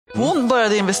Hon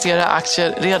började investera i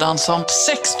aktier redan som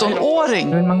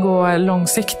 16-åring. Vill man gå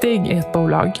långsiktig i ett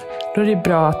bolag, då är det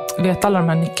bra att veta alla de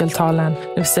här nyckeltalen.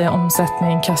 Det vill säga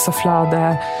omsättning,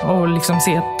 kassaflöde och liksom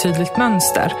se ett tydligt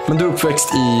mönster. Men du är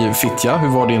uppväxt i Fittja. Hur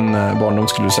var din barndom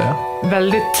skulle du säga?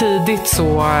 Väldigt tidigt så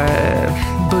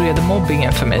började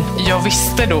mobbingen för mig. Jag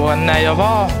visste då när jag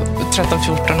var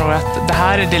 13-14 år att det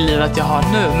här är det livet jag har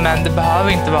nu. Men det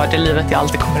behöver inte vara det livet jag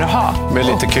alltid kommer att ha. Men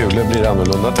lite kul, blir det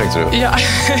annorlunda tänkte du? Ja.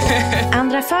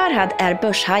 Andra Farhad är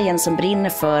börshajen som brinner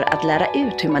för att lära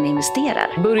ut hur man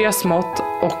investerar. Börja smått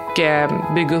och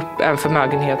bygga upp en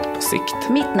förmögenhet på sikt.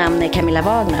 Mitt namn är Camilla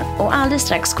Wagner och alldeles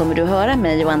strax kommer du höra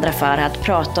mig och Andra Farhad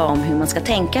prata om hur man ska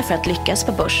tänka för att lyckas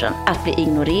på börsen. Att bli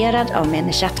ignorerad av män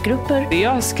i chattgrupper. Det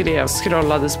jag skrev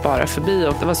scrollades bara förbi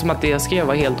och det var som att det jag skrev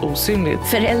var helt osynligt.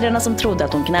 Föräldrarna som trodde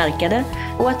att hon knarkade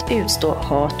och att utstå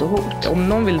hat och hot. Om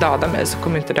någon vill döda mig så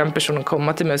kommer inte den personen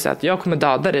komma till mig och säga att jag kommer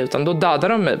döda dig, utan då dödar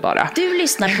de mig bara. Du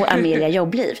lyssnar på Amelia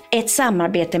Jobbliv, ett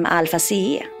samarbete med Alpha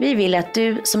CE. Vi vill att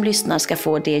du som lyssnar ska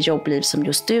få det jobbliv som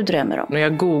just du drömmer om. När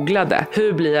jag googlade,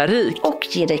 hur blir jag rik? Och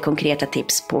ge dig konkreta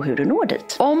tips på hur du når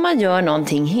dit. Om man gör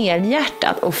någonting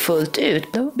helhjärtat och fullt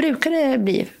ut, då brukar det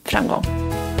bli framgång.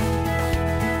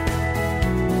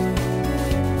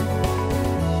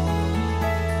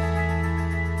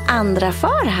 Andra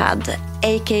Farhad,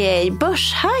 a.k.a.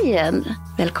 Börshajen.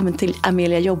 Välkommen till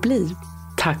Amelia Jobbliv.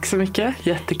 Tack så mycket,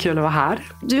 jättekul att vara här.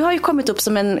 Du har ju kommit upp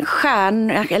som en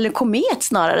stjärna, eller komet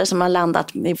snarare, som har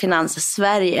landat i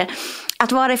finans-Sverige.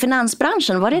 Att vara i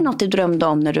finansbranschen, var det något du drömde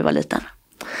om när du var liten?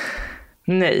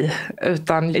 Nej,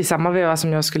 utan i samma veva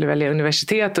som jag skulle välja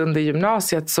universitet under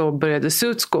gymnasiet så började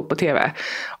Suits gå på tv.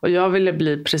 Och jag ville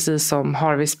bli precis som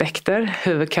Harvey Specter,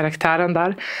 huvudkaraktären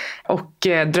där. Och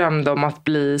drömde om att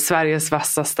bli Sveriges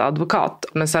vassaste advokat.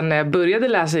 Men sen när jag började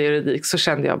läsa juridik så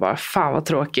kände jag bara, fan vad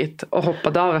tråkigt. Och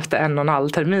hoppade av efter 1,5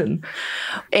 termin.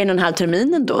 1,5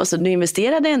 terminen då? Så du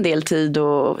investerade en del tid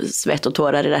och svett och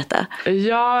tårar i detta?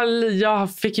 Ja,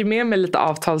 jag fick ju med mig lite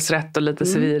avtalsrätt och lite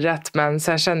civilrätt. Men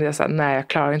sen kände jag så här, nej, jag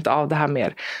klarar inte av det här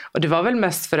mer. Och det var väl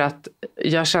mest för att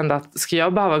jag kände att ska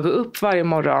jag behöva gå upp varje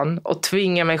morgon och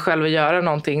tvinga mig själv att göra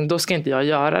någonting, då ska inte jag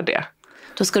göra det.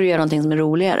 Då ska du göra någonting som är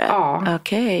roligare? Ja.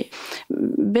 Okej.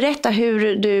 Berätta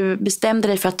hur du bestämde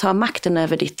dig för att ta makten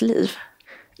över ditt liv.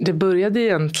 Det började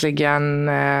egentligen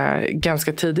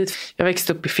ganska tidigt. Jag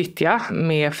växte upp i Fittja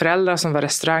med föräldrar som var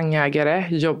restaurangägare.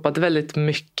 Jobbade väldigt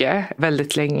mycket,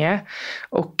 väldigt länge.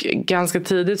 Och ganska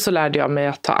tidigt så lärde jag mig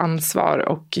att ta ansvar.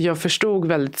 Och jag förstod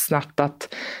väldigt snabbt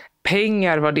att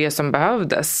pengar var det som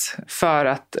behövdes för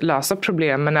att lösa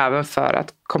problem, men även för att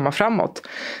komma framåt.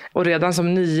 Och redan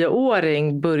som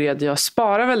 9-åring började jag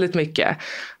spara väldigt mycket.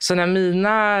 Så när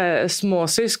mina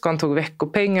småsyskon tog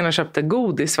veckopengen och köpte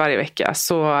godis varje vecka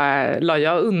så la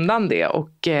jag undan det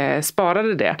och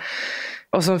sparade det.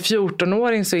 Och som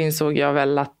 14-åring så insåg jag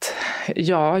väl att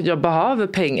ja, jag behöver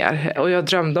pengar. Och jag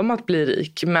drömde om att bli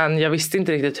rik, men jag visste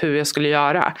inte riktigt hur jag skulle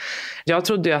göra. Jag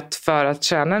trodde ju att för att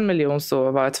tjäna 1 miljon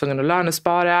så var jag tvungen att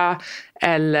lönespara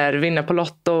eller vinna på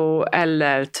Lotto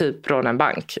eller typ från en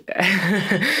bank.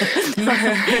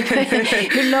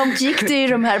 Hur långt gick du i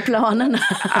de här planerna?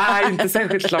 Nej, inte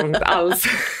särskilt långt alls.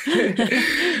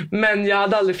 Men jag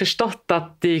hade aldrig förstått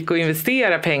att det gick att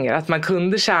investera pengar. Att man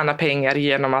kunde tjäna pengar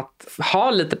genom att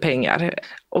ha lite pengar.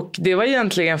 Och det var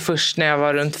egentligen först när jag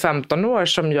var runt 15 år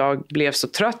som jag blev så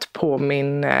trött på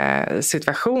min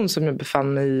situation som jag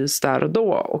befann mig i just där och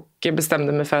då. Och jag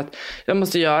bestämde mig för att jag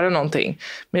måste göra någonting.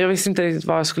 Men jag visste inte riktigt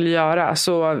vad jag skulle göra.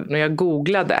 Så när jag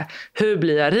googlade, hur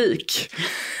blir jag rik?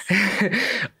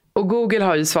 Och Google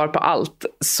har ju svar på allt.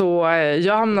 Så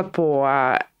jag hamnade på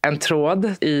en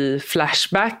tråd i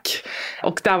Flashback.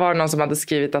 Och där var det någon som hade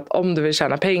skrivit att om du vill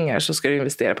tjäna pengar så ska du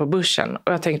investera på börsen.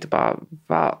 Och jag tänkte bara,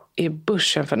 vad är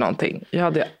börsen för någonting? Jag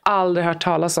hade aldrig hört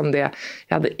talas om det.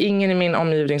 Jag hade ingen i min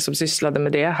omgivning som sysslade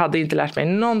med det. Jag hade inte lärt mig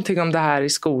någonting om det här i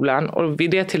skolan. Och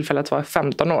vid det tillfället var jag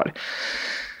 15 år.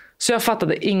 Så jag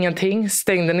fattade ingenting,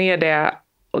 stängde ner det.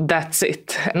 Och that's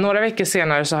it. Några veckor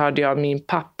senare så hörde jag min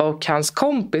pappa och hans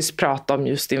kompis prata om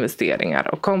just investeringar.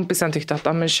 Och kompisen tyckte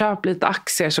att men köp lite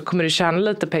aktier så kommer du tjäna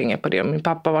lite pengar på det. Och min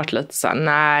pappa var lite så här,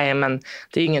 nej men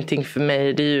det är ingenting för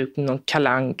mig. Det är ju någon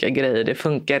kalanka grej, det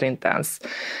funkar inte ens.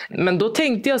 Men då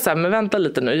tänkte jag så här, men vänta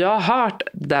lite nu. Jag har hört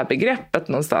det här begreppet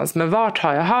någonstans, men vart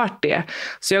har jag hört det?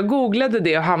 Så jag googlade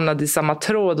det och hamnade i samma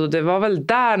tråd. Och det var väl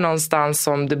där någonstans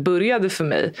som det började för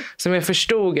mig. Som jag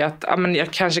förstod att men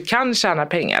jag kanske kan tjäna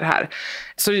pengar här.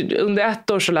 Så under 1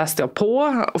 år så läste jag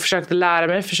på och försökte lära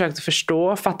mig, försökte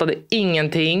förstå, fattade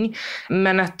ingenting.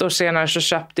 Men 1 år senare så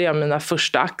köpte jag mina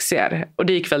första aktier och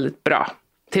det gick väldigt bra.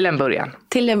 Till en början.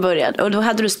 Till en början. Och då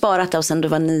hade du sparat då sedan du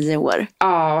var 9 år?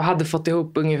 Ja, och hade fått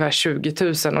ihop ungefär 20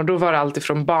 000. Och då var det alltid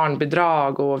från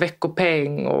barnbidrag och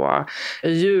veckopeng och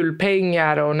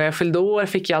julpengar. Och när jag fyllde år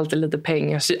fick jag alltid lite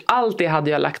pengar. Så allt det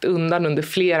hade jag lagt undan under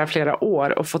flera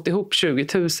år och fått ihop 20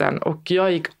 000. Och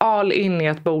jag gick all in i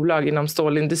ett bolag inom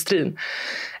stålindustrin.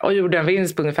 Och gjorde en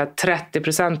vinst på ungefär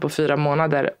 30% på 4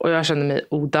 månader. Och jag kände mig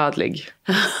odödlig.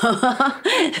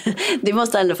 Det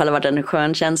måste i alla fall ha varit en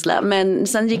skön känsla. Men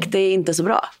sen gick det inte så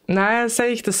bra. Nej, sen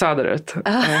gick det söderut.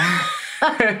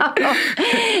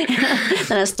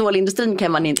 Den här stålindustrin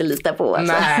kan man inte lita på.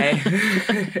 Alltså. Nej.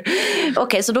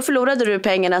 Okej, så då förlorade du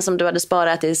pengarna som du hade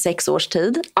sparat i 6 års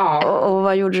tid. Ja. Och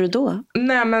vad gjorde du då?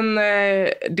 Nej, men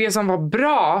det som var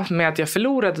bra med att jag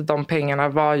förlorade de pengarna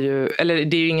var ju, eller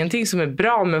det är ju ingenting som är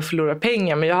bra med att förlora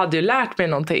pengar, men jag hade ju lärt mig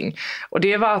någonting. Och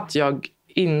det var att jag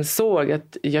insåg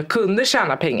att jag kunde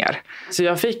tjäna pengar. Så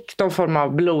jag fick någon form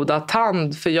av blodad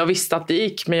tand, för jag visste att det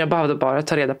gick, men jag behövde bara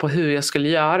ta reda på hur jag skulle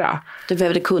göra. Du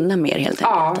behövde kunna mer helt enkelt.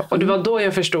 Ja, och det var då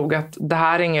jag förstod att det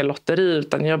här är ingen lotteri,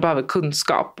 utan jag behöver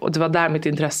kunskap. Och det var där mitt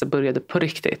intresse började på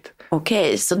riktigt.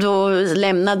 Okej, så då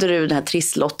lämnade du den här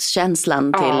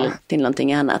trisslottkänslan till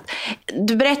någonting annat.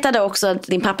 Du berättade också att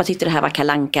din pappa tyckte det här var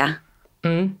Kalle Anka.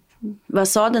 Mm. Vad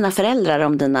sa dina föräldrar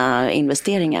om dina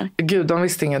investeringar? Gud, de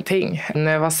visste ingenting.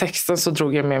 När jag var 16 så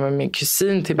drog jag med mig min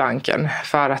kusin till banken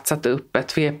för att sätta upp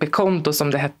ett VP-konto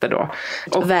som det hette då.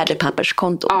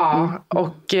 Värdepapperskonto. Ja,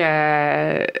 och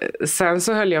sen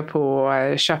så höll jag på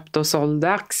och köpte och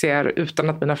sålde aktier utan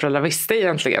att mina föräldrar visste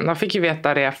egentligen. De fick ju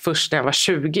veta det först när jag var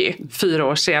 20, 4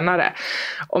 år senare.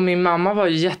 Och min mamma var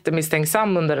ju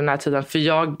jättemisstänksam under den här tiden, för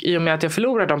i och med att jag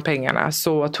förlorade de pengarna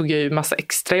så tog jag ju massa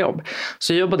extra jobb.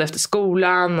 Så jag jobbade efter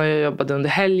skolan och jag jobbade under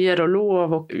helger och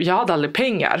lov, och jag hade aldrig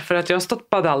pengar för att jag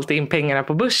stoppade alltid in pengarna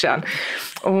på börsen.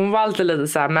 Och hon var alltid lite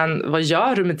så här: men vad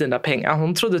gör du med dina pengar?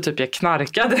 Hon trodde typ jag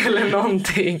knarkade eller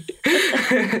någonting.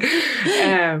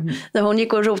 Hon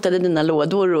gick och rotade dina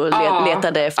lådor och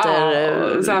letade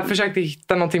efter... så här, försökte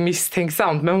hitta någonting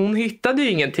misstänksamt, men hon hittade ju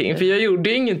ingenting, för jag gjorde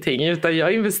ju ingenting, utan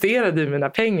jag investerade i mina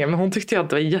pengar. Men hon tyckte ju att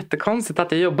det var jättekonstigt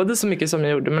att jag jobbade så mycket som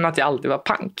jag gjorde, men att jag alltid var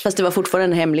pank. Fast det var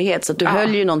fortfarande en hemlighet, så att du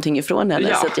höll ju någonting ifrån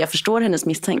henne, så att jag förstår hennes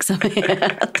misstänksamhet.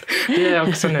 Det är jag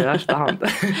också nu i efterhand.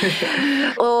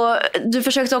 Och du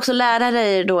försökte också lära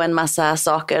dig då en massa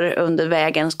saker under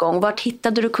vägens gång. Vart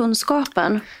hittade du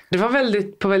kunskapen? Det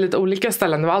var på väldigt olika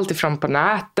ställen. Det var alltid från på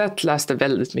nätet, läste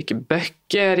väldigt mycket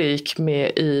böcker, gick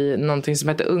med i någonting som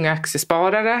heter Unga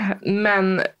Aktiesparare.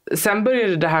 Men sen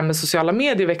började det här med sociala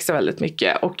medier växa väldigt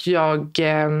mycket, och jag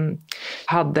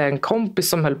hade en kompis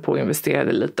som höll på och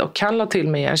investerade lite, och han la till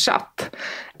mig en chatt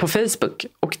på Facebook.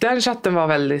 Och den chatten var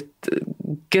väldigt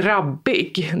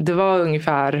grabbig. Det var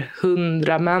ungefär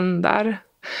 100 män där.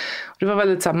 Det var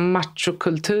väldigt så här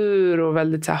machokultur och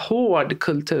väldigt så här hård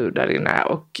kultur där inne.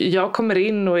 Och jag kommer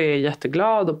in och är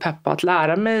jätteglad och peppad att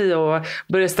lära mig och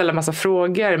börjar ställa massa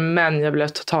frågor, men jag blev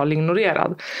totalt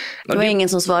ignorerad. Det var ingen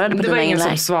som svarade på dina inlägg? Det var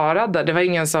ingen som svarade. Det var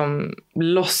ingen som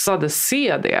låtsades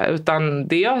se det, utan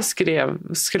det jag skrev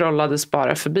scrollades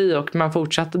bara förbi, och man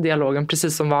fortsatte dialogen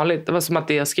precis som vanligt. Det var som att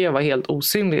det jag skrev var helt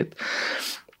osynligt.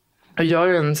 Jag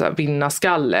är en så här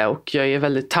vinnarskalle, och jag är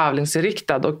väldigt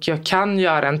tävlingsinriktad, och jag kan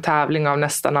göra en tävling av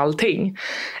nästan allting.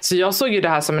 Så jag såg ju det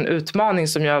här som en utmaning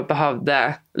som jag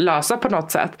behövde lösa på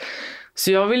något sätt.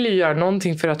 Så jag ville ju göra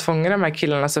någonting för att fånga de här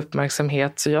killarnas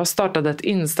uppmärksamhet. Så jag startade ett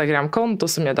Instagram-konto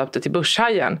som jag döpte till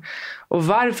Börshajen. Och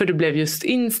varför det blev just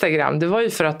Instagram, det var ju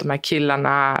för att de här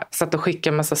killarna satt och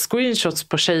skickade massa screenshots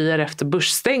på tjejer efter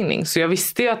börsstängning. Så jag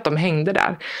visste ju att de hängde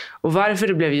där. Och varför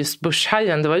det blev just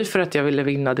Börshajen, det var ju för att jag ville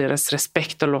vinna deras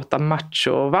respekt och låta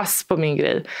macho och vass på min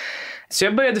grej. Så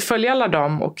jag började följa alla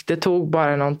dem, och det tog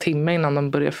bara någon timme innan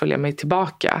de började följa mig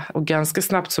tillbaka. Och ganska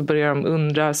snabbt så började de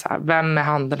undra så här: vem är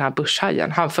han, den här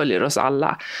Börshajen? Han följer oss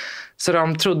alla. Så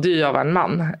de trodde ju jag var en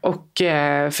man, och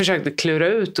försökte klura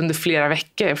ut under flera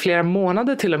veckor, flera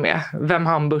månader till och med, vem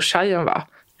han Börshajen var.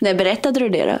 När berättade du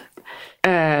det då?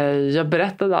 Jag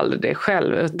berättade aldrig det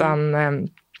själv, utan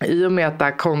i och med att det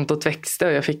här kontot växte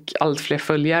och jag fick allt fler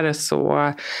följare,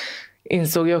 så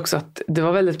insåg jag också att det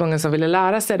var väldigt många som ville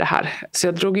lära sig det här. Så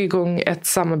jag drog igång ett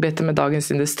samarbete med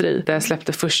Dagens Industri, där jag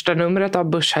släppte första numret av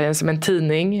Börshajen som en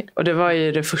tidning. Och det var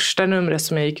ju det första numret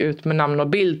som jag gick ut med namn och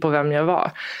bild på vem jag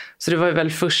var. Så det var ju väl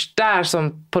först där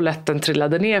som polletten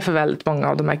trillade ner för väldigt många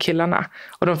av de här killarna.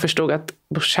 Och de förstod att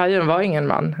Börshajen var ingen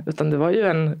man, utan det var ju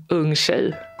en ung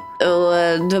tjej.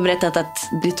 Och du har berättat att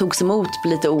det togs emot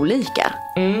lite olika.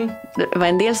 Det var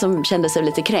en del som kände sig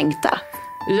lite kränkta.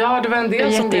 Ja, det var en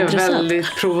del som blev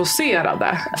väldigt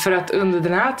provocerade. För att under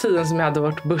den här tiden som jag hade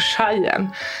varit börshajen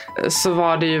så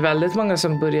var det ju väldigt många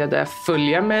som började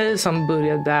följa mig, som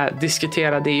började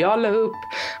diskutera det jag la upp.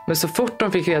 Men så fort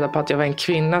de fick reda på att jag var en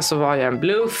kvinna så var jag en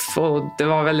bluff, och det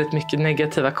var väldigt mycket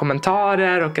negativa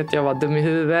kommentarer och att jag var dum i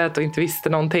huvudet och inte visste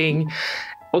någonting.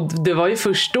 Och det var ju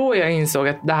först då jag insåg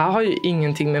att det här har ju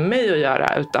ingenting med mig att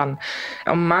göra, utan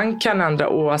om man kan ändra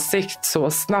åsikt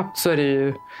så snabbt så är det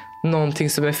ju någonting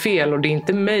som är fel, och det är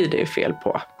inte mig det är fel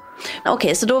på.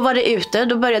 Okej, så då var det ute,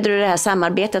 då började du det här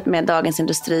samarbetet med Dagens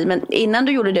Industri. Men innan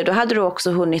du gjorde det, då hade du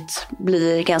också hunnit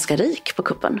bli ganska rik på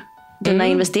kuppen. Dina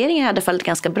investeringar hade fallit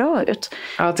ganska bra ut.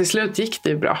 Ja, till slut gick det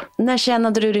ju bra. När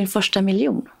tjänade du din första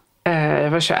miljon? Jag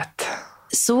var 21.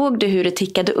 Såg du hur det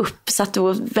tickade upp? Satt du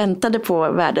och väntade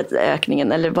på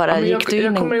värdeökningen eller bara gick du in?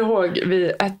 Jag kommer ihåg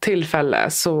vid ett tillfälle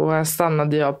så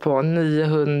stannade jag på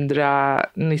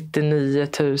 999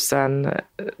 000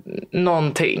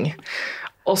 någonting.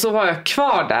 Och så var jag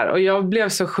kvar där och jag blev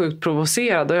så sjukt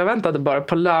provocerad och jag väntade bara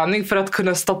på löning för att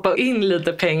kunna stoppa in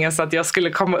lite pengar så att jag skulle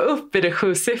komma upp i det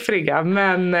 7-siffriga.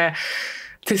 Men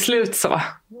till slut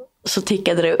så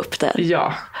tickade det upp där.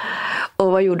 Ja.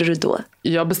 Och vad gjorde du då?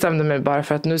 Jag bestämde mig bara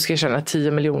för att nu ska jag tjäna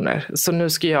 10 miljoner. Så nu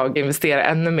ska jag investera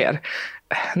ännu mer.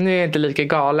 Nu är jag inte lika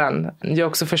galen. Jag har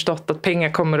också förstått att pengar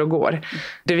kommer och går.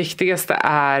 Det viktigaste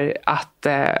är att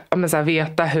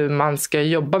veta hur man ska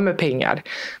jobba med pengar.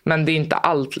 Men det är inte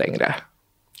allt längre.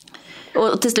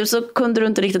 Och till slut så kunde du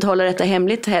inte riktigt hålla detta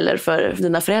hemligt heller för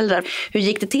dina föräldrar. Hur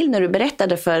gick det till när du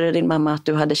berättade för din mamma att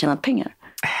du hade tjänat pengar?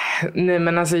 Nej,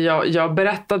 men alltså jag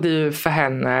berättade ju för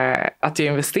henne att jag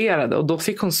investerade och då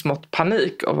fick hon smått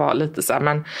panik och var lite så här,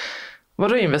 men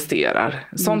vadå investerar?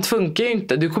 Sånt funkar ju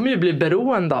inte. Du kommer ju bli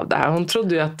beroende av det här. Hon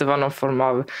trodde ju att det var någon form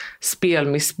av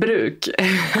spelmissbruk.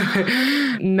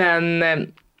 Men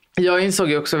jag insåg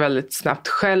ju också väldigt snabbt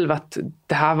själv att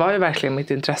det här var ju verkligen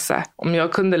mitt intresse. Om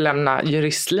jag kunde lämna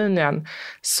juristlinjen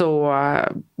så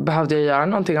behövde jag göra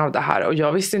någonting av det här. Och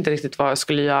jag visste inte riktigt vad jag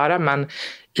skulle göra, men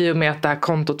i och med att det här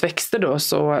kontot växte då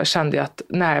så kände jag att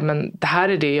nej, men det här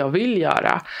är det jag vill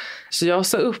göra. Så jag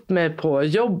sa upp mig på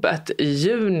jobbet i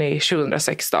juni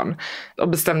 2016 och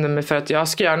bestämde mig för att jag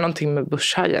ska göra någonting med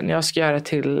Börshajen. Jag ska göra det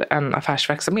till en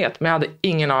affärsverksamhet, men jag hade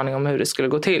ingen aning om hur det skulle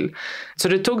gå till. Så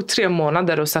det tog 3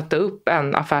 månader att sätta upp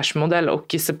en affärsmodell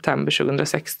och i september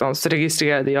 2016 så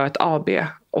registrerade jag ett AB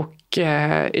och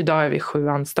idag är vi 7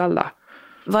 anställda.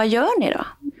 Vad gör ni då?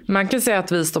 Man kan säga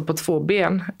att vi står på 2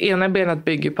 ben. Ena benet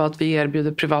bygger på att vi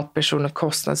erbjuder privatpersoner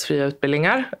kostnadsfria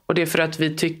utbildningar. Och det är för att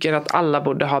vi tycker att alla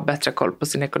borde ha bättre koll på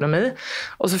sin ekonomi.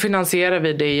 Och så finansierar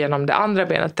vi det genom det andra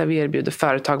benet där vi erbjuder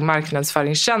företag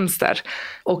marknadsföringstjänster.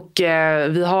 Och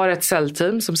vi har ett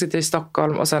säljteam som sitter i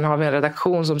Stockholm och sen har vi en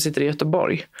redaktion som sitter i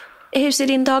Göteborg. Hur ser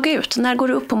din dag ut? När går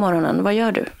du upp på morgonen? Vad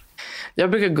gör du? Jag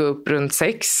brukar gå upp runt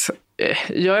 6.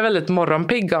 Jag är väldigt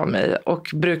morgonpigg av mig och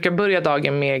brukar börja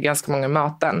dagen med ganska många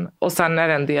möten. Och sen är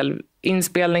det en del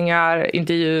inspelningar,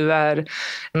 intervjuer,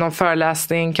 någon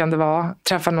föreläsning kan det vara,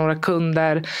 träffa några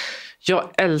kunder. Jag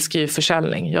älskar ju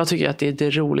försäljning. Jag tycker att det är det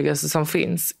roligaste som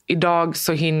finns. Idag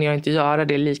så hinner jag inte göra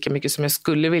det lika mycket som jag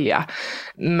skulle vilja.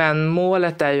 Men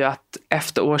målet är ju att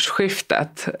efter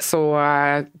årsskiftet så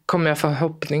kommer jag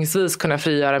förhoppningsvis kunna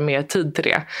frigöra mer tid till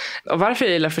det. Och varför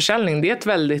jag gillar försäljning, det är ett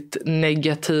väldigt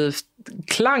negativt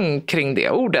klang kring det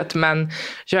ordet, men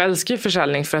jag älskar ju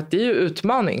försäljning för att det är ju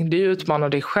utmaning. Det är ju utmana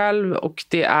dig själv och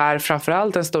det är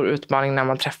framförallt en stor utmaning när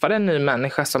man träffar en ny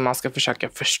människa som man ska försöka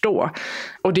förstå.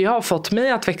 Och det har fått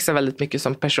mig att växa väldigt mycket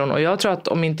som person och jag tror att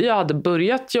om inte jag hade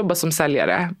börjat jobba som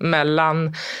säljare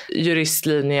mellan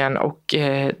juristlinjen och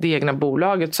det egna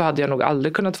bolaget så hade jag nog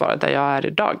aldrig kunnat vara där jag är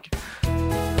idag.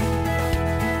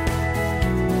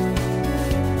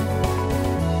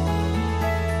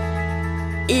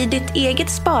 I ditt eget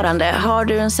sparande har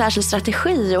du en särskild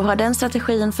strategi och har den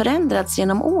strategin förändrats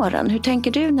genom åren? Hur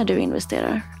tänker du när du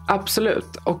investerar?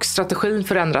 Absolut, och strategin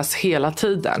förändras hela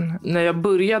tiden. När jag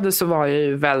började så var jag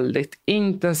ju väldigt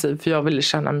intensiv för jag ville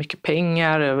tjäna mycket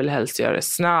pengar, jag ville helst göra det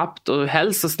snabbt och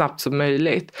helst så snabbt som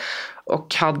möjligt.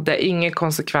 Och hade ingen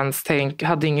konsekvenstänk,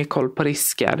 hade ingen koll på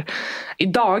risker.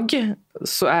 Idag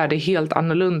så är det helt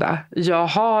annorlunda. Jag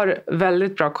har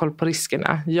väldigt bra koll på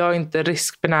riskerna. Jag är inte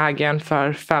riskbenägen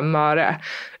för 5 öre.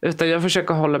 Utan jag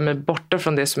försöker hålla mig borta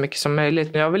från det så mycket som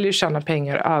möjligt. Men jag vill ju tjäna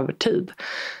pengar över tid.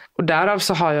 Och därav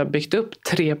så har jag byggt upp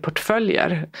 3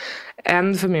 portföljer.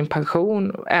 En för min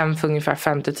pension, en för ungefär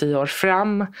 5-10 år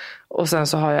fram. Och sen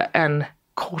så har jag en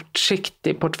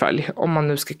kortsiktig portfölj, om man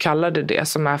nu ska kalla det,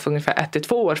 som är för ungefär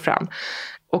 1-2 år fram.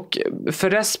 Och för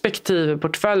respektive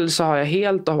portfölj så har jag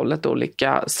helt och hållet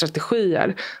olika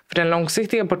strategier. För den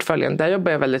långsiktiga portföljen, där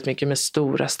jobbar jag väldigt mycket med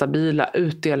stora, stabila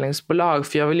utdelningsbolag.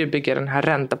 För jag vill ju bygga den här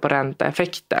ränta på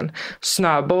ränta-effekten.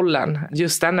 Snöbollen,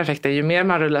 just den effekten. Ju mer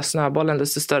man rullar snöbollen,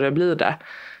 desto större blir det.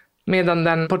 Medan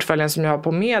den portföljen som jag har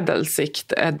på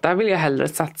medelsikt, där vill jag hellre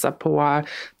satsa på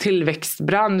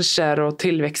tillväxtbranscher och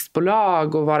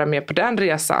tillväxtbolag och vara med på den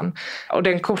resan. Och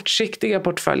den kortsiktiga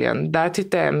portföljen, där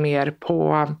tittar jag mer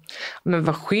på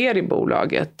vad sker i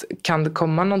bolaget? Kan det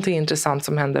komma någonting intressant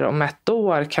som händer om 1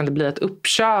 år? Kan det bli ett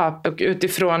uppköp? Och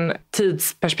utifrån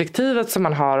tidsperspektivet som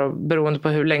man har och beroende på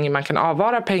hur länge man kan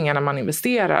avvara pengar när man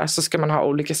investerar, så ska man ha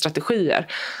olika strategier.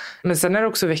 Men sen är det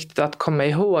också viktigt att komma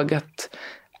ihåg att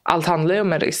allt handlar ju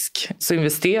om en risk. Så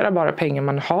investera bara pengar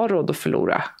man har råd att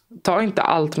förlora. Ta inte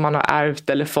allt man har ärvt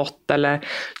eller fått eller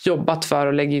jobbat för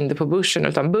och lägga in det på börsen.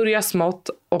 Utan börja smått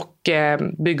och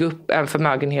bygga upp en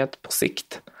förmögenhet på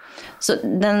sikt. Så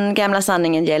den gamla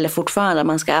sanningen gäller fortfarande.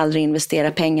 Man ska aldrig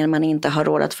investera pengar man inte har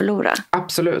råd att förlora.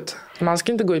 Absolut. Man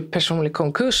ska inte gå i personlig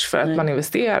konkurs för att man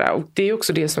investerar. Och det är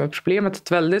också det som är problemet.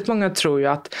 Att väldigt många tror ju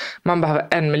att man behöver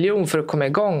 1 miljon för att komma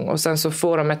igång. Och sen så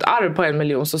får de ett arv på 1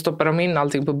 miljon, så stoppar de in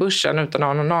allting på börsen utan att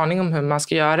ha någon aning om hur man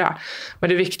ska göra. Men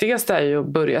det viktigaste är ju att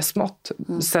börja smått.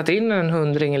 Sätta in en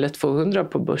 100 eller 200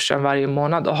 på börsen varje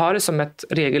månad och ha det som ett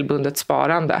regelbundet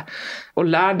sparande. Och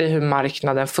lär dig hur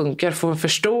marknaden funkar. Få en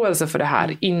förståelse för det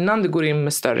här innan du går in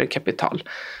med större kapital.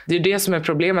 Det är det som är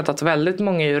problemet, att väldigt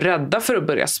många är ju rädda för att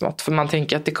börja smått. För man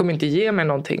tänker att det kommer inte ge mig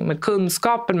någonting. Men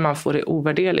kunskapen man får är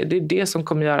ovärderlig. Det är det som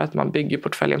kommer göra att man bygger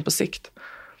portföljen på sikt.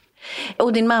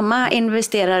 Och din mamma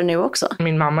investerar nu också?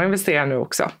 Min mamma investerar nu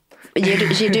också.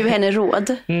 Ger du henne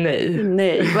råd?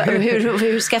 Nej.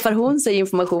 Hur skaffar hon sig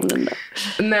informationen då?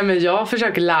 Nej, men jag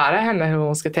försöker lära henne hur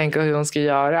hon ska tänka och hur hon ska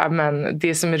göra. Men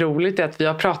det som är roligt är att vi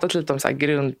har pratat lite om så här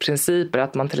grundprinciper.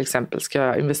 Att man till exempel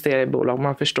ska investera i bolag.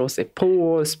 Man förstår sig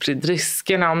på, sprid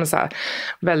riskerna. Men så här,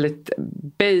 väldigt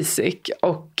basic.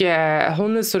 Och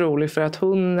hon är så rolig för att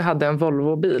hon hade en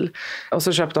Volvo-bil. Och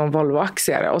så köpte hon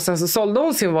Volvo-aktier. Och sen så sålde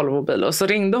hon sin Volvo-bil. Och så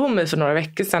ringde hon mig för några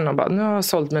veckor sedan och bara, nu har jag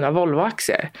sålt mina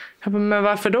Volvo-aktier. Jag bara, men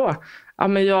varför då? Ja,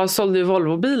 men jag sålde ju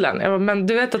Volvo-bilen. Jag bara, men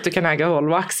du vet att du kan äga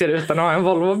Volvo-aktier utan att ha en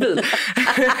Volvo-bil.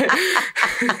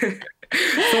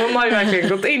 Så hon har ju verkligen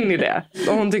gått in i det.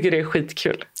 Och hon tycker det är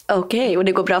skitkul. Okej, och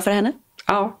det går bra för henne?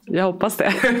 Ja, jag hoppas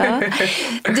det. Ja.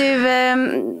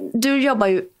 Du jobbar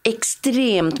ju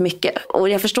extremt mycket. Och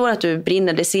jag förstår att du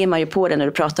brinner, det ser man ju på dig när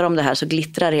du pratar om det här, så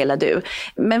glittrar hela du.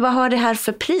 Men vad har det här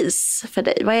för pris för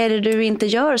dig? Vad är det du inte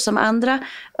gör som andra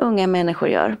unga människor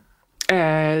gör?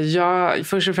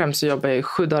 Först och främst så jobbar jag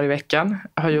 7 dagar i veckan.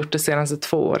 Jag har gjort det senaste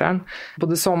 2 åren.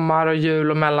 Både sommar och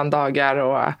jul och mellandagar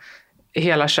och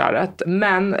hela köret.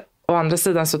 Men å andra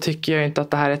sidan så tycker jag inte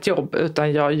att det här är ett jobb,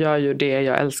 utan jag gör ju det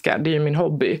jag älskar. Det är ju min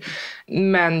hobby.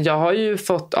 Men jag har ju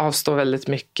fått avstå väldigt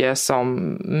mycket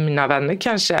som mina vänner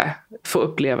kanske får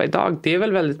uppleva idag. Det är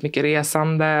väl väldigt mycket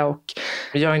resande och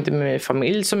jag är inte med min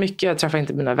familj så mycket. Jag träffar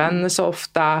inte mina vänner så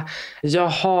ofta. Jag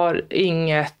har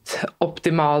inget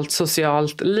optimalt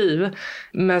socialt liv.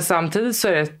 Men samtidigt så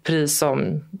är det ett pris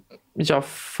som jag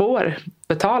får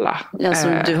betala. Alltså,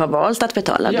 du har valt att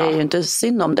betala. Ja. Det är ju inte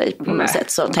synd om dig på något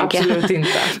sätt. Så, absolut jag.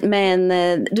 Inte. Men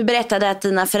du berättade att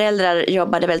dina föräldrar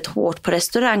jobbade väldigt hårt på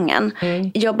restaurangen.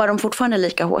 Jobbar de fortfarande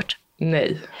lika hårt?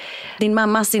 Nej. Din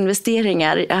mammas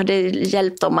investeringar, har det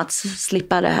hjälpt dem att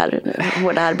slippa det här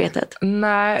hårda arbetet?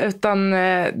 Nej, utan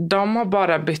de har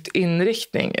bara bytt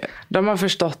inriktning. De har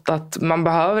förstått att man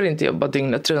behöver inte jobba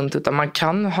dygnet runt, utan man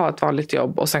kan ha ett vanligt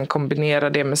jobb och sen kombinera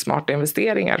det med smarta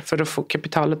investeringar för att få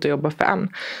kapitalet att jobba för en.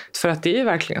 För att det är ju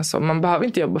verkligen så. Man behöver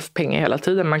inte jobba för pengar hela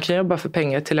tiden. Man kan jobba för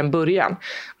pengar till en början.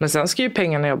 Men sen ska ju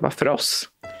pengarna jobba för oss.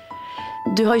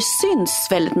 Du har ju synts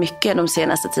väldigt mycket de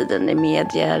senaste tiden i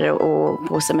medier och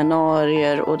på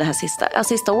seminarier och det här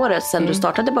sista året sedan du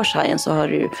startade Börshajen, så har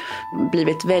du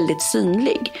blivit väldigt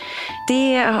synlig.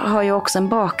 Det har ju också en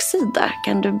baksida.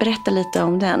 Kan du berätta lite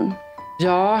om den?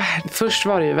 Ja, först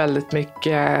var det ju väldigt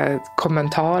mycket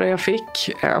kommentarer jag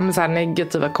fick. Så här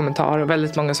negativa kommentarer.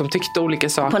 Väldigt många som tyckte olika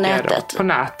saker. På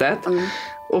nätet.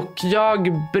 Och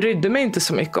jag brydde mig inte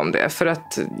så mycket om det. För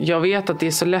att jag vet att det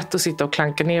är så lätt att sitta och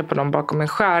klanka ner på någon bakom en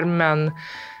skärm. Men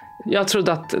jag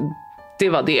trodde att det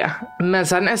var det. Men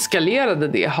sen eskalerade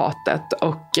det hatet.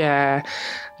 Och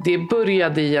det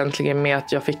började egentligen med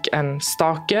att jag fick en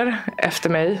stalker efter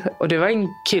mig. Och det var en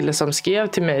kille som skrev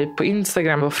till mig på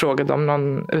Instagram och frågade om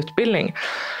någon utbildning.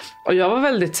 Och jag var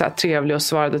väldigt så här trevlig och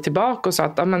svarade tillbaka och sa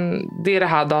att det är det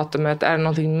här datumet. Är det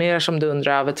någonting mer som du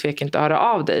undrar över, tveka inte att höra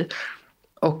av dig.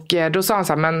 Och då sa han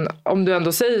så här, men om du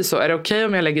ändå säger så, är det okej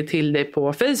om jag lägger till dig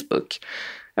på Facebook?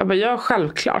 Jag bara, ja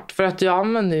självklart. För att jag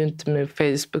använder ju inte min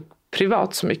Facebook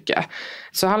privat så mycket.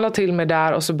 Så han la till mig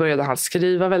där och så började han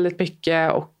skriva väldigt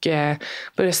mycket och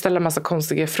började ställa massa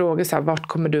konstiga frågor. Så här, vart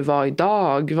kommer du vara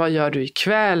idag? Vad gör du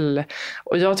ikväll?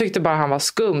 Och jag tyckte bara han var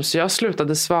skum så jag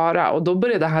slutade svara. Och då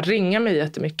började han ringa mig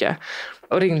jättemycket.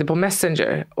 Och ringde på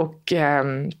Messenger och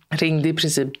ringde i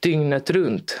princip dygnet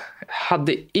runt.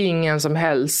 Hade ingen som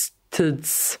helst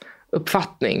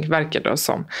tidsuppfattning, verkade det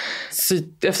som. Så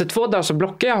efter 2 dagar så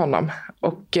blockade jag honom.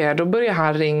 Och då började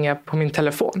han ringa på min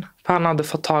telefon. För han hade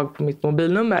fått tag på mitt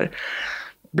mobilnummer.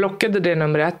 Blockade det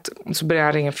numret. Så började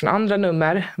han ringa från andra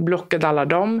nummer. Blockade alla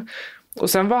dem. Och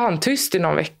sen var han tyst i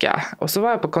någon vecka. Och så var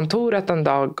jag på kontoret en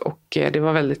dag och det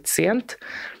var väldigt sent.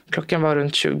 Klockan var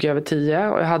runt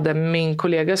 20:10 och jag hade min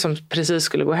kollega som precis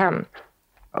skulle gå hem.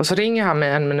 Och så ringer han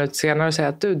mig 1 minut senare och säger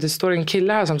att det står en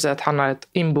kille här som säger att han har ett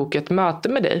inbokat möte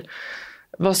med dig.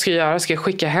 Vad ska jag göra? Ska jag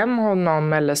skicka hem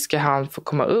honom eller ska han få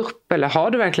komma upp? Eller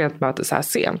har du verkligen ett möte så här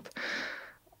sent?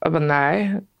 Jag bara,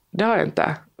 nej, det har jag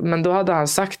inte. Men då hade han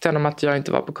sagt till honom att jag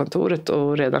inte var på kontoret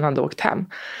och redan hade åkt hem.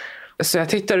 Så jag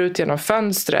tittar ut genom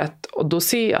fönstret och då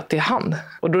ser jag att det är han.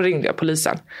 Och då ringde jag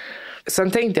polisen.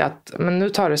 Sen tänkte jag att men nu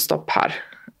tar det stopp här.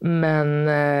 Men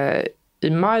i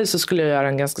maj så skulle jag göra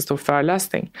en ganska stor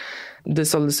föreläsning. Det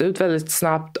såldes ut väldigt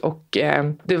snabbt och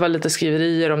det var lite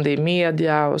skriverier om det i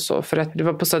media och så. För att det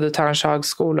var på Södertörns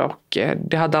högskola och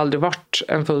det hade aldrig varit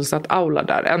en fullsatt aula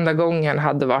där. Enda gången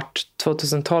hade varit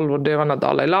 2012 och det var när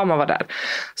Dalai Lama var där.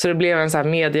 Så det blev en så här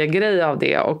mediegrej av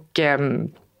det och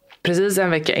precis en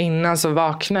vecka innan så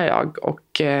vaknar jag och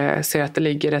ser att det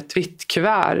ligger ett vitt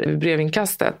kuvert vid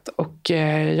brevinkastet. Och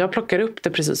jag plockar upp det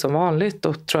precis som vanligt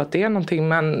och tror att det är någonting.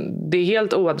 Men det är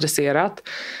helt oadresserat.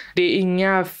 Det är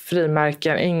inga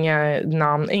frimärken, inga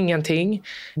namn, ingenting.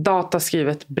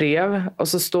 Dataskrivet brev. Och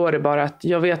så står det bara att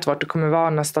jag vet vart det kommer vara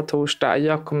nästa torsdag.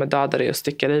 Jag kommer döda dig och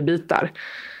stycka dig i bitar.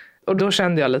 Och då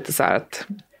kände jag lite så här att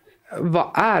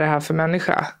vad är det här för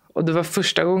människa? Och det var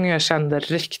första gången jag kände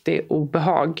riktigt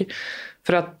obehag.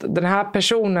 För att den här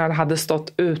personen hade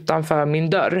stått utanför min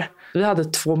dörr. Vi hade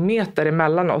 2 meter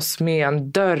emellan oss med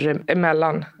en dörr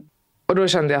emellan. Och då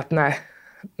kände jag att nej,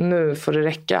 nu får det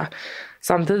räcka.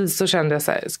 Samtidigt så kände jag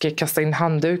så här, ska jag kasta in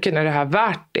handduken? Är det här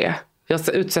värt det? Jag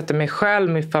utsätter mig själv,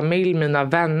 min familj, mina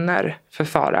vänner för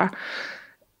fara.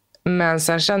 Men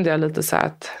sen kände jag lite så här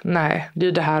att nej, det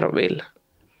är det här de vill.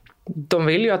 De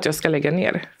vill ju att jag ska lägga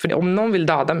ner. För om någon vill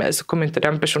döda mig så kommer inte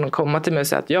den personen komma till mig och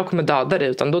säga att jag kommer döda dig,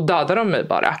 utan då dödar de mig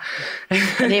bara.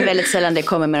 Det är väldigt sällan det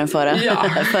kommer med en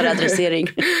föradressering.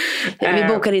 Vi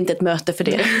bokar inte ett möte för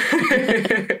det.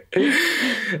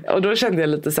 Och då kände jag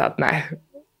lite så att nej,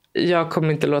 jag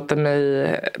kommer inte låta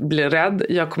mig bli rädd.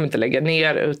 Jag kommer inte lägga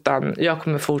ner utan jag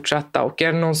kommer fortsätta. Och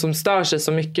är det någon som stör sig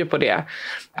så mycket på det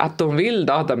att de vill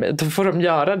döda mig, då får de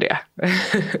göra det.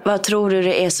 Vad tror du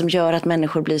det är som gör att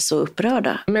människor blir så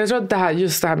upprörda? Men jag tror att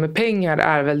just det här med pengar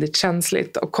är väldigt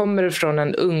känsligt. Och kommer det från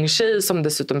en ung tjej som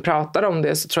dessutom pratar om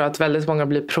det så tror jag att väldigt många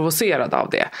blir provocerade av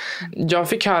det. Jag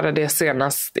fick höra det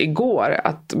senast igår.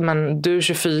 Att men du är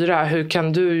 24, hur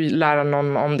kan du lära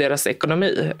någon om deras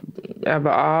ekonomi? Jag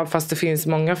bara, fast det finns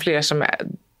många fler som är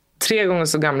 3 gånger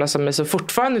så gamla som mig så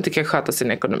fortfarande inte kan sköta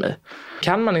sin ekonomi.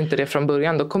 Kan man inte det från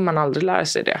början, då kommer man aldrig lära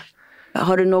sig det.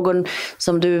 Har du någon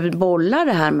som du bollar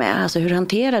det här med? Alltså hur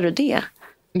hanterar du det?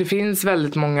 Det finns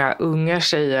väldigt många unga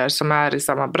tjejer som är i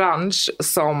samma bransch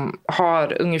som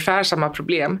har ungefär samma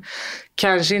problem.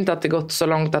 Kanske inte att det gått så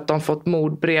långt att de fått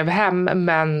mordbrev hem,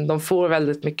 men de får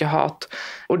väldigt mycket hat.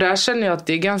 Och där känner jag att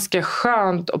det är ganska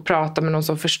skönt att prata med någon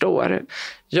som förstår.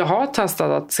 Jag har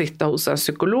testat att sitta hos en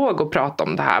psykolog och prata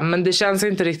om det här, men det känns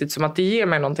inte riktigt som att det ger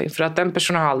mig någonting, för att den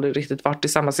personen har aldrig riktigt varit i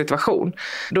samma situation.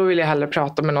 Då vill jag hellre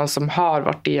prata med någon som har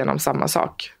varit igenom samma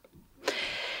sak.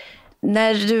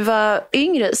 När du var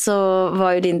yngre så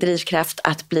var ju din drivkraft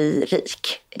att bli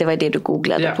rik. Det var det du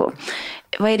googlade på.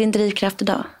 Vad är din drivkraft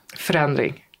idag?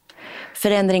 Förändring.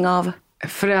 Förändring av?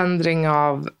 Förändring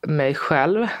av mig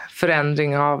själv,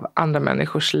 förändring av andra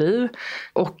människors liv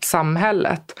och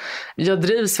samhället. Jag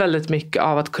drivs väldigt mycket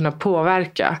av att kunna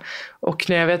påverka. Och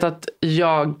när jag vet att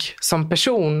jag som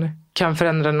person kan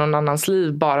förändra någon annans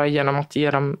liv bara genom att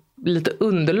ge dem lite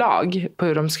underlag på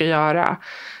hur de ska göra.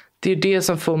 Det är det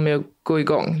som får mig att gå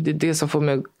igång. Det är det som får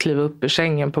mig att kliva upp ur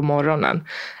sängen på morgonen.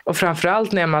 Och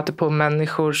framförallt när jag möter på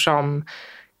människor som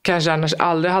kanske annars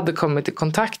aldrig hade kommit i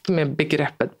kontakt med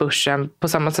begreppet börsen på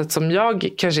samma sätt som jag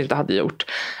kanske inte hade gjort.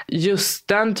 Just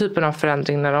den typen av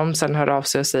förändring när de sen hör av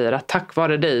sig och säger att tack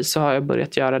vare dig så har jag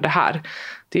börjat göra det här.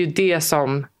 Det är ju det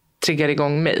som triggar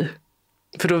igång mig.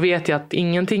 För då vet jag att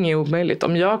ingenting är omöjligt.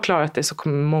 Om jag har klarat det så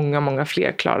kommer många, många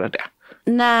fler klara det.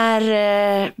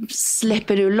 När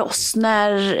släpper du loss?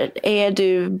 När är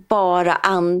du bara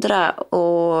andra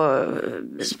och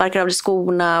sparkar av dig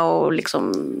skorna och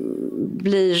liksom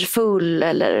blir full?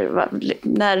 Eller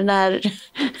när?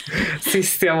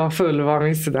 Sist jag var full var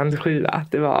min studentskiva.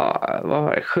 Det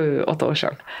var 7-8 år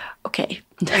sedan. Okej.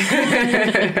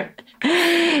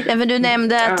 Nej, men du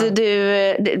nämnde att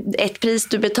ett pris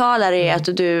du betalar är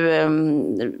att du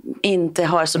inte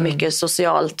har så mycket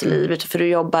socialt liv, för du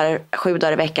jobbar 7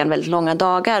 dagar i veckan, väldigt långa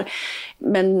dagar.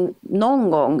 Men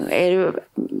någon gång är du...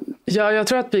 Ja, jag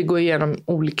tror att vi går igenom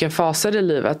olika faser i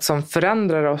livet som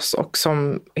förändrar oss och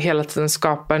som hela tiden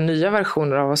skapar nya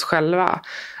versioner av oss själva.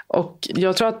 Och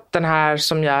jag tror att den här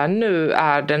som jag är nu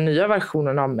är den nya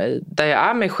versionen av mig, där jag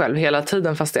är mig själv hela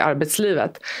tiden fast i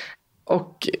arbetslivet.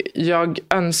 Och jag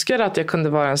önskar att jag kunde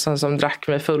vara en sån som drack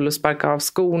mig full och sparkade av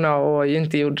skorna och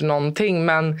inte gjorde någonting,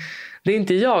 men det är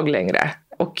inte jag längre.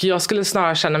 Och jag skulle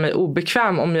snarare känna mig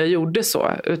obekväm om jag gjorde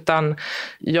så. Utan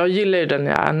jag gillar ju den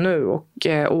jag är nu. Och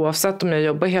oavsett om jag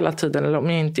jobbar hela tiden eller om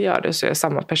jag inte gör det så är jag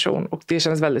samma person. Och det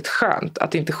känns väldigt skönt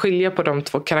att inte skilja på de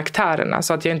två karaktärerna.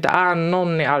 Så att jag inte är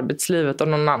någon i arbetslivet och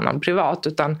någon annan privat.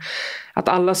 Utan att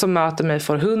alla som möter mig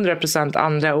får 100%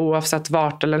 andra oavsett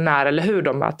vart eller när eller hur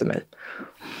de möter mig.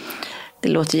 Det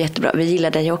låter jättebra. Vi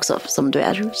gillar dig också som du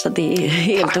är. Så det är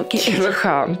helt okej. Tack, vad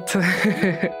skönt.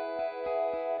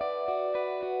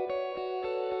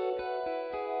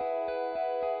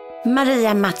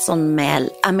 Maria Mattsson Mähl,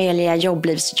 Amelia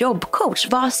Jobblivs jobbcoach.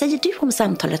 Vad säger du om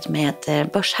samtalet med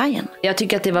Börshajen? Jag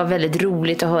tycker att det var väldigt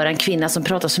roligt att höra en kvinna som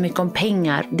pratar så mycket om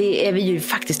pengar. Det är vi ju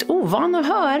faktiskt ovana att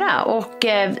höra, och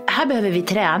här behöver vi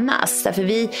tränas. Därför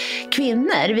vi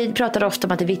kvinnor, vi pratar ofta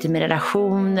om att det är viktigt med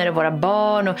relationer och våra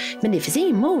barn. Men det finns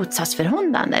ingen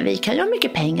motsatsförhållande. Vi kan ju ha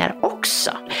mycket pengar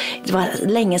också. Det var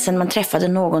länge sedan man träffade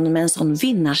någon med en sån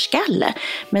vinnarskalle,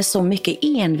 med så mycket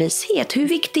envishet. Hur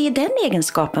viktig är den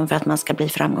egenskapen för att man ska bli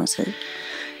framgångsrik?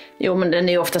 Jo, men den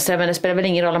är ju oftast, men det spelar väl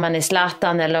ingen roll om man är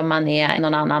Zlatan eller om man är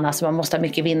någon annan. Alltså man måste ha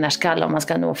mycket vinnarskalle om man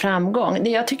ska nå framgång. Det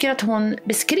jag tycker att hon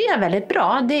beskrev väldigt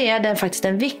bra, det är faktiskt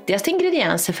den viktigaste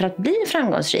ingrediensen för att bli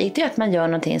framgångsrik. Det är att man gör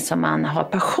någonting som man har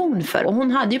passion för. Och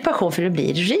hon hade ju passion för att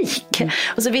bli rik.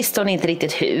 Och så visste hon inte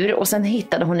riktigt hur. Och sen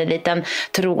hittade hon en liten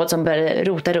tråd som började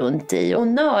rota runt i och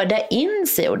nörda in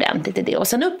sig ordentligt i det. Och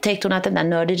sen upptäckte hon att det där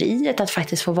nörderiet, att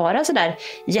faktiskt få vara så där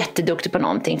jätteduktig på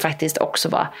någonting, faktiskt också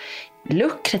var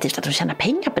lukrativt, att de tjänar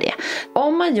pengar på det.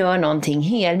 Om man gör någonting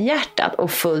helhjärtat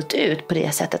och fullt ut på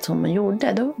det sättet som man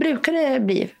gjorde, då brukar det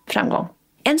bli framgång.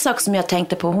 En sak som jag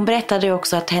tänkte på, hon berättade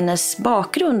också att hennes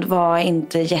bakgrund var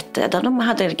inte de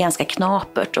hade det ganska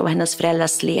knapert och hennes föräldrar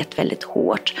slet väldigt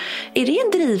hårt. Är det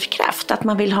en drivkraft att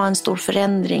man vill ha en stor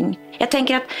förändring? Jag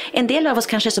tänker att en del av oss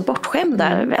kanske är så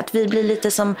bortskämda, att vi blir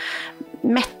lite som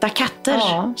mätta katter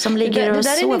som ligger och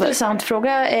sover. Det där är en intressant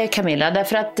fråga, Camilla,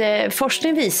 därför att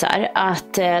forskning visar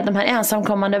att de här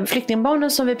ensamkommande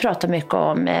flyktingbarnen som vi pratar mycket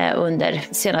om under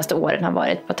senaste åren har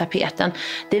varit på tapeten.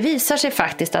 Det visar sig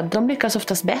faktiskt att de lyckas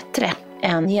oftast bättre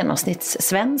än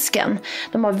genomsnittssvensken.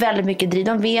 De har väldigt mycket driv.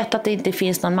 De vet att det inte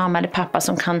finns någon mamma eller pappa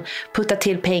som kan putta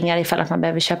till pengar ifall att man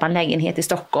behöver köpa en lägenhet i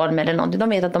Stockholm eller någonting. De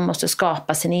vet att de måste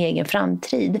skapa sin egen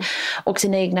framtid och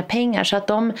sina egna pengar, så att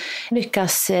de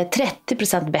lyckas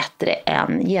 30% bättre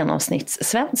än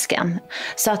genomsnittssvensken.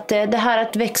 Så att det här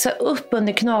att växa upp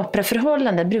under knapra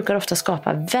förhållanden brukar ofta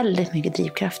skapa väldigt mycket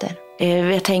drivkrafter.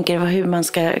 Jag tänker hur man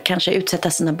ska kanske utsätta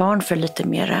sina barn för lite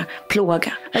mera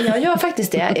plåga. Jag gör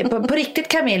faktiskt det. På riktigt,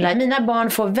 Camilla. Mina barn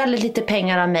får väldigt lite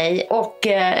pengar av mig. Och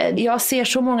jag ser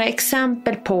så många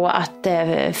exempel på att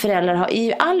föräldrar har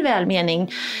i all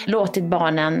välmening låtit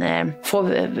barnen få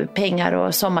pengar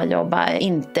och sommarjobba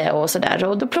inte och sådär.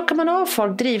 Och då plockar man av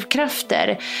folk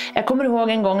drivkrafter. Jag kommer ihåg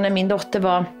en gång när min dotter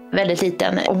var väldigt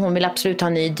liten och hon ville absolut ha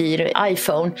en ny dyr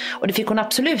iPhone, och det fick hon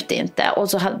absolut inte. Och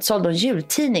så sålde hon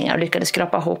jultidningar och lyckades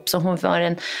skrapa ihop, så hon var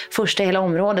den första i hela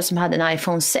området som hade en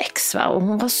iPhone 6, va? Och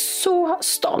hon var så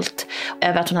stolt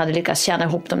över att hon hade lyckats tjäna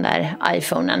ihop de där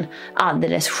iPhonen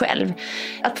alldeles själv.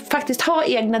 Att faktiskt ha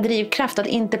egna drivkraft, att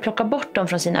inte plocka bort dem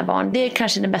från sina barn, det är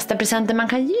kanske den bästa presenten man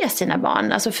kan ge sina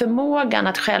barn. Alltså förmågan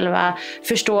att själva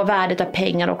förstå värdet av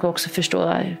pengar och också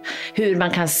förstå hur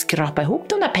man kan skrapa ihop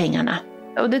de där pengarna.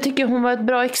 Och det tycker hon var ett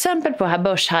bra exempel på här,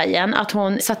 Börshajen, att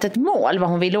hon satte ett mål vad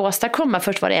hon ville åstadkomma.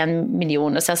 Först var det 1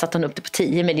 miljon och sen satte hon upp det på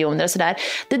 10 miljoner och sådär.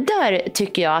 Det där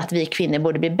tycker jag att vi kvinnor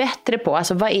borde bli bättre på.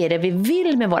 Alltså vad är det vi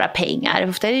vill med våra pengar?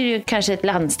 Ofta är det ju kanske ett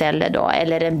landställe då,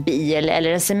 eller en bil,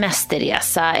 eller en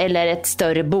semesterresa, eller ett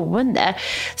större boende.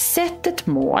 Sätt ett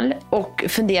mål och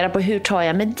fundera på hur tar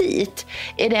jag mig dit?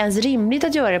 Är det ens rimligt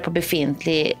att göra det på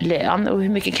befintlig lön? Och hur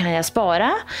mycket kan jag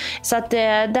spara? Så att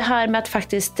det här med att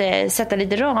faktiskt sätta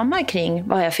lite ramar kring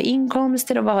vad har jag för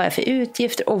inkomster och vad har jag för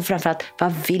utgifter och framförallt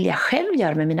vad vill jag själv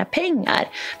göra med mina pengar?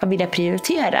 Vad vill jag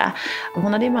prioritera? Och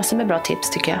hon hade ju massor med bra tips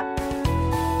tycker jag.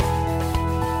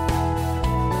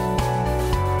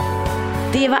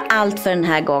 Det var allt för den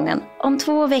här gången. Om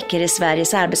 2 veckor är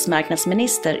Sveriges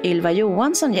arbetsmarknadsminister Ylva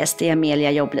Johansson gäst i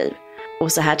Amelia Jobbliv.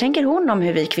 Och så här tänker hon om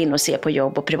hur vi kvinnor ser på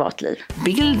jobb och privatliv.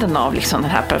 Bilden av liksom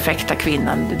den här perfekta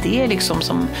kvinnan, det är liksom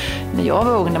som när jag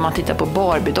var ung, när man tittar på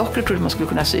Barbie-dockor och trodde man skulle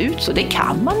kunna se ut så. Det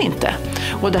kan man inte.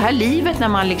 Och det här livet när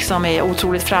man liksom är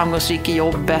otroligt framgångsrik i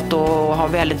jobbet och har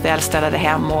väldigt välställade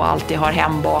hem och alltid har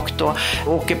hembakt och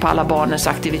åker på alla barnens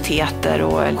aktiviteter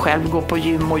och själv går på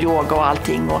gym och yoga och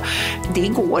allting. Och det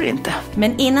går inte.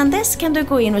 Men innan dess kan du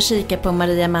gå in och kika på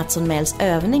Maria Mattsson Mells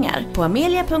övningar på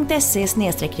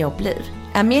amelia.se/jobbliv.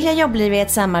 Amelia Jobbliv är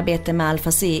ett samarbete med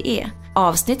Alfa CE.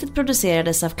 Avsnittet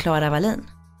producerades av Clara Wallin.